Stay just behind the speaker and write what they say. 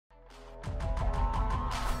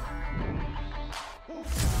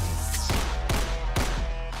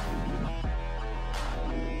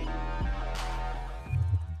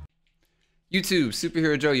YouTube,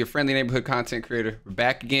 SuperHeroJoe, your friendly neighborhood content creator. We're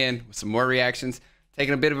back again with some more reactions.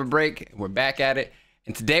 Taking a bit of a break, and we're back at it.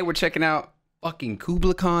 And today we're checking out fucking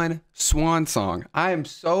Kublai Swan song. I am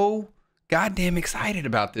so goddamn excited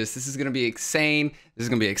about this. This is gonna be insane. This is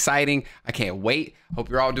gonna be exciting. I can't wait. Hope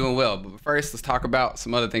you're all doing well. But first, let's talk about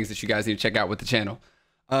some other things that you guys need to check out with the channel.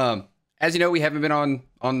 As you know, we haven't been on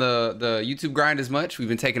the YouTube grind as much. We've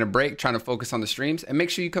been taking a break, trying to focus on the streams. And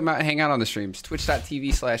make sure you come out and hang out on the streams.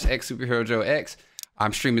 Twitch.tv/XSuperHeroJoeX.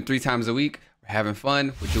 I'm streaming 3 times a week. We're having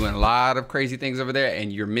fun. We're doing a lot of crazy things over there,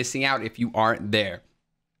 and you're missing out if you aren't there.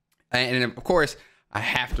 And of course, I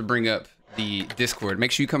have to bring up the Discord.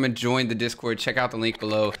 Make sure you come and join the Discord. Check out the link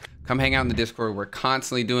below. Come hang out in the Discord. We're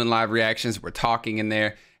constantly doing live reactions. We're talking in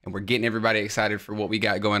there, and we're getting everybody excited for what we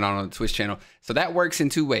got going on the Twitch channel. So that works in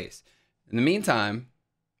 2 ways. In the meantime,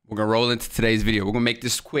 we're gonna roll into today's video. We're gonna make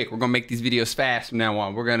this quick. We're gonna make these videos fast from now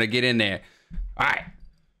on. We're gonna get in there. All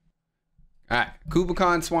right,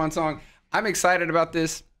 Kublai Swan song. I'm excited about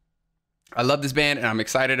this. I love this band, and I'm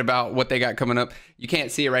excited about what they got coming up. You can't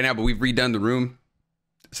see it right now, but we've redone the room,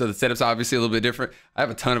 so the setup's obviously a little bit different. I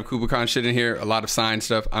have a ton of Kublai shit in here, a lot of signed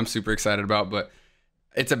stuff I'm super excited about, but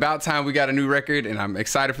it's about time we got a new record, and I'm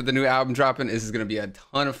excited for the new album dropping. This is gonna be a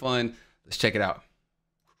ton of fun. Let's check it out.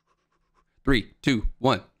 3, 2,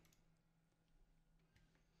 1.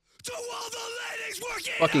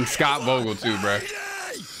 Fucking Scott Vogel too, bro.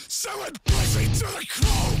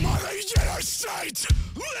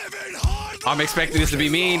 I'm expecting this to be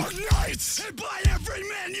mean.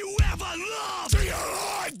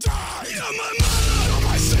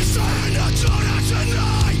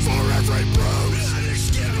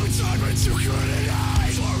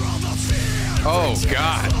 Oh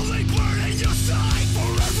God.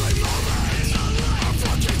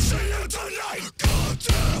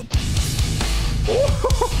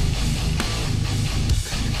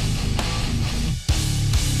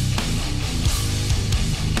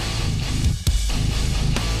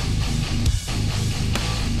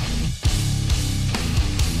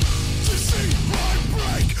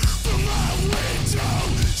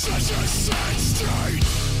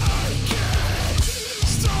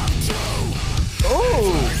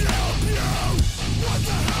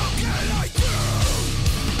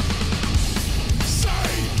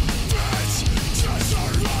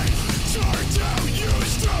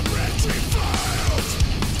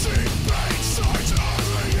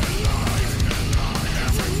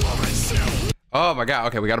 Oh my God.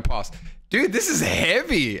 Okay, we gotta pause. Dude, this is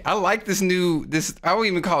heavy. I like this I won't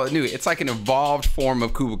even call it new. It's like an evolved form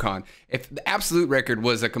of Kublai. If the Absolute record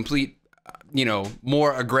was a complete, you know,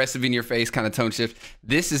 more aggressive in your face kind of tone shift,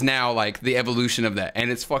 this is now like the evolution of that. And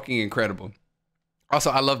it's fucking incredible.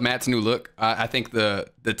 Also, I love Matt's new look. I think the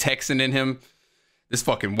Texan in him, this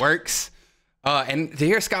fucking works. And to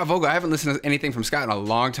hear Scott Vogel, I haven't listened to anything from Scott in a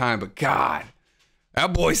long time, but God,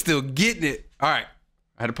 that boy's still getting it. All right,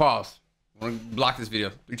 I had to pause. I want to block this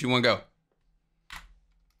video. 3, 2, 1, go.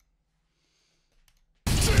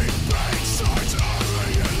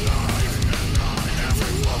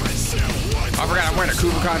 I forgot I'm wearing a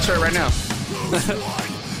Kublai shirt right now.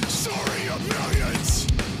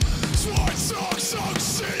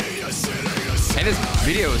 And this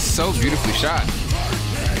video is so beautifully shot.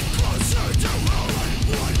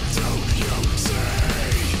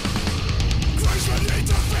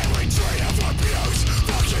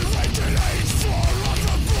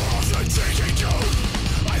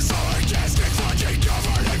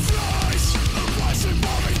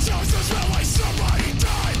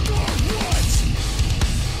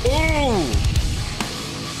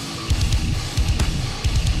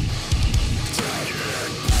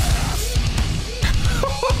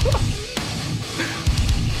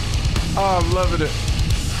 Oh, I'm loving it.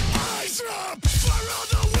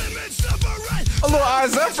 A little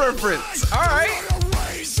eyes up reference. All right.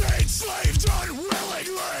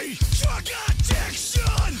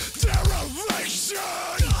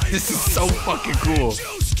 This is so fucking cool.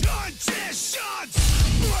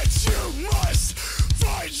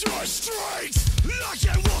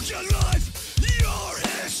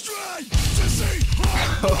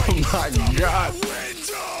 Oh my God.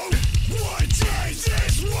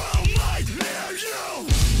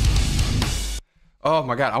 Oh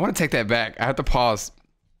my God, I want to take that back. I have to pause.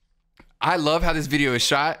 I love how this video is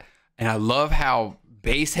shot, and I love how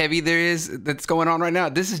bass heavy that's going on right now.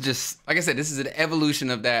 This is just, like I said, this is an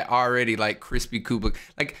evolution of that already, like crispy Kublai.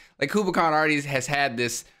 Like Kublai already has had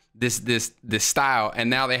this style,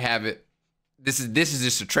 and now they have it. This is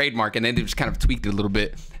just a trademark, and then they just kind of tweaked it a little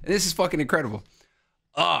bit. And this is fucking incredible.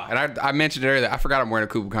 Oh, and I mentioned it earlier. I forgot I'm wearing a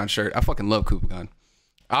Kublai shirt. I fucking love Kublai.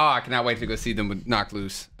 Oh, I cannot wait to go see them with Knock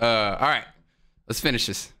Loose. All right. Let's finish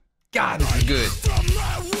this. God, this is good.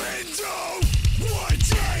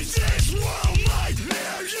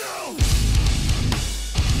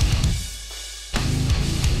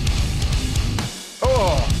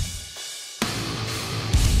 Oh.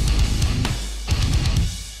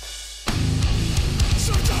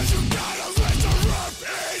 Sometimes you gotta let the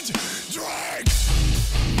rampage drink.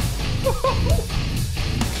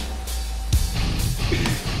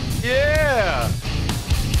 Yeah.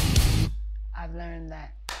 I've learned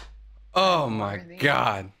that. Oh my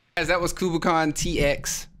God. Guys, that was Kublai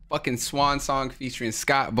TX, fucking Swan song featuring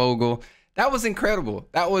Scott Vogel. That was incredible.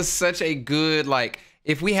 That was such a good, like,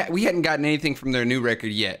 if we hadn't gotten anything from their new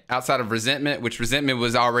record yet, outside of Resentment, which Resentment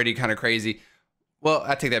was already kind of crazy. Well,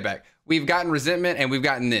 I take that back. We've gotten Resentment and we've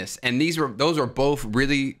gotten this, and those are both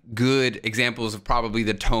really good examples of probably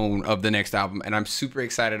the tone of the next album, and I'm super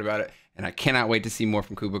excited about it, and I cannot wait to see more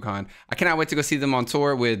from Kublai. I cannot wait to go see them on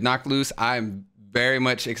tour with Knocked Loose. I'm very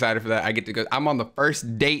much excited for that. I get to go. I'm on the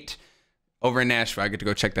first date over in Nashville. I get to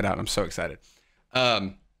go check that out. I'm so excited.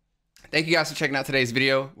 Thank you guys for checking out today's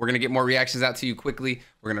video. We're going to get more reactions out to you quickly.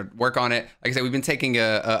 We're going to work on it. Like I said, we've been taking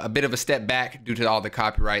a bit of a step back due to all the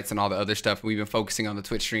copyrights and all the other stuff. We've been focusing on the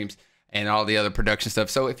Twitch streams and all the other production stuff.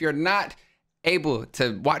 So if you're not able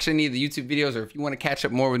to watch any of the YouTube videos, or if you want to catch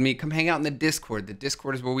up more with me, come hang out in the Discord. The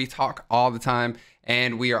Discord is where we talk all the time.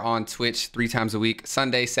 And we are on Twitch 3 times a week,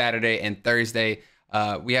 Sunday, Saturday, and Thursday.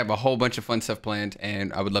 We have a whole bunch of fun stuff planned,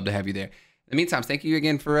 and I would love to have you there. In the meantime, thank you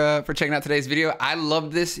again for checking out today's video. I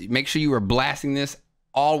love this. Make sure you are blasting this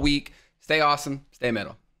all week. Stay awesome. Stay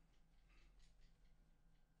metal.